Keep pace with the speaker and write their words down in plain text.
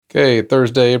Okay,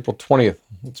 Thursday, April 20th.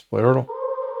 Let's play Heardle.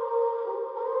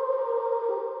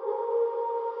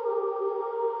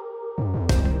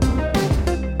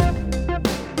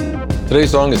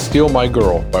 Today's song is Steal My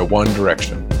Girl by One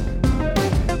Direction.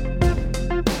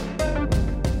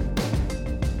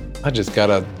 I just got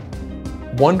a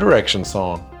One Direction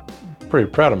song. Pretty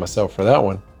proud of myself for that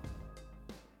one.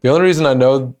 The only reason I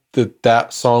know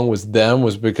that song was them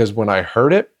was because when I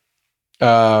heard it,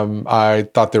 I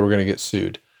thought they were going to get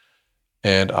sued.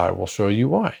 And I will show you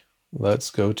why. Let's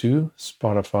go to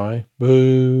Spotify.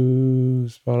 Boo,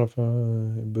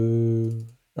 Spotify, boo.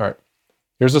 All right.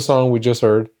 Here's the song we just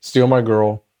heard. Steal My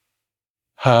Girl.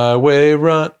 Highway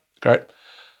Run. All right.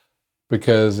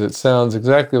 Because it sounds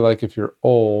exactly like if you're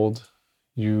old,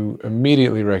 you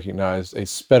immediately recognize a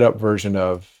sped up version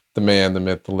of the man, the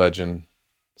myth, the legend,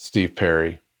 Steve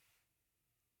Perry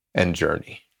and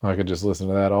Journey. I could just listen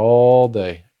to that all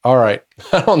day. All right.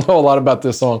 I don't know a lot about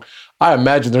this song. I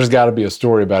imagine there's got to be a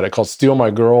story about it called Steal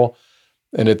My Girl.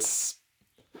 And it's,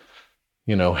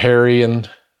 Harry and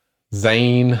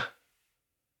Zayn.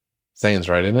 Zayn's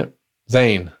right, isn't it?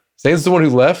 Zayn's the one who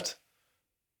left.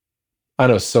 I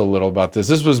know so little about this.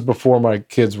 This was before my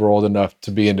kids were old enough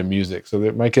to be into music. So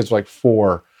my kids were like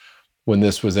 4 when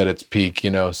this was at its peak,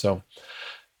 So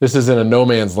this is in a no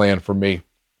man's land for me.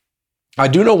 I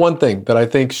do know one thing that I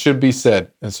think should be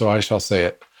said, and so I shall say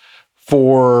it.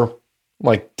 For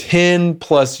like 10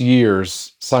 plus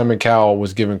years, Simon Cowell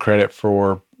was given credit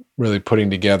for really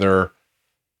putting together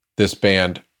this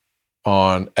band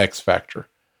on X Factor.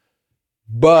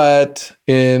 But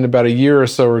in about a year or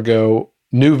so ago,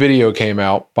 new video came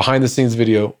out, behind the scenes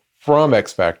video from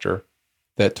X Factor,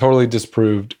 that totally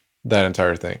disproved that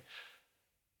entire thing.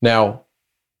 Now,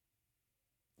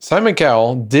 Simon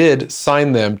Cowell did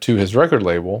sign them to his record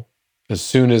label as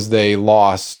soon as they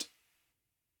lost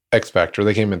X Factor.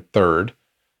 They came in 3rd.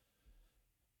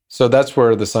 So that's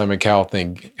where the Simon Cowell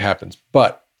thing happens.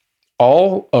 But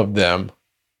all of them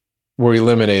were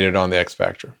eliminated on the X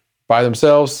Factor. By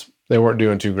themselves, they weren't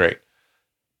doing too great.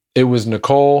 It was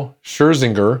Nicole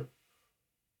Scherzinger, I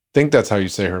think that's how you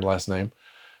say her last name,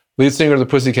 lead singer of the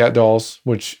Pussycat Dolls,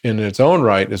 which in its own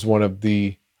right is one of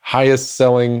the highest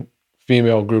selling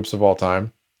female groups of all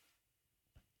time.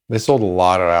 They sold a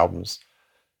lot of albums.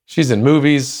 She's in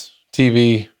movies,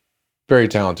 TV, very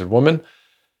talented woman.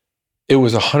 It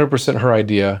was 100% her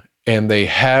idea, and they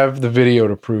have the video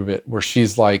to prove it, where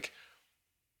she's like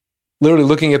literally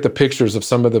looking at the pictures of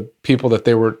some of the people that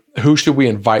who should we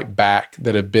invite back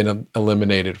that have been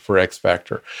eliminated for X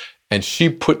Factor. And she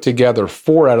put together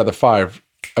 4 out of the 5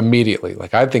 immediately.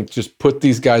 Like, I think just put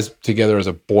these guys together as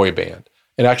a boy band,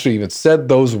 and actually even said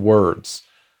those words.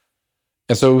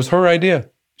 And so it was her idea.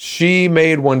 She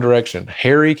made One Direction.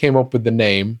 Harry came up with the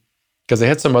name because they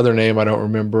had some other name I don't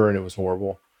remember, and it was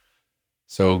horrible.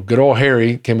 So good old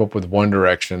Harry came up with One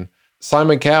Direction.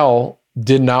 Simon Cowell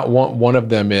did not want one of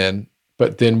them in,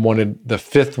 but then wanted the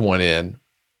 5th one in,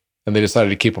 and they decided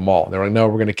to keep them all. They were like, no,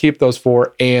 we're going to keep those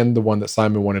 4 and the one that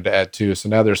Simon wanted to add to. So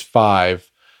now there's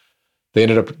 5. They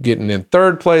ended up getting in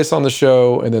 3rd place on the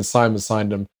show, and then Simon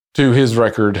signed them to his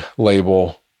record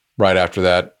label right after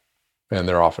that, and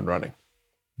they're off and running.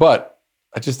 But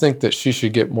I just think that she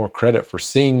should get more credit for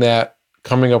seeing that,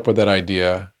 coming up with that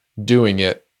idea, doing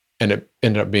it, and it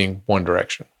ended up being One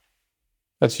Direction.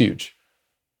 That's huge.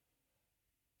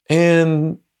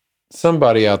 And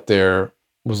somebody out there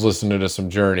was listening to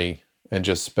some Journey and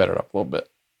just sped it up a little bit.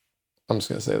 I'm just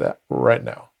going to say that right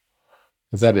now,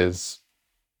 because that is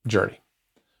Journey,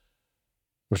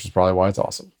 which is probably why it's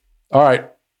awesome. All right.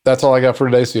 That's all I got for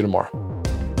today. See you tomorrow.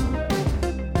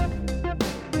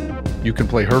 You can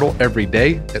play Heardle every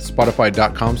day at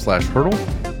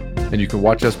spotify.com/Heardle. And you can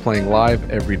watch us playing live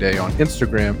every day on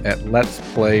Instagram at Let's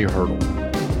Play Heardle.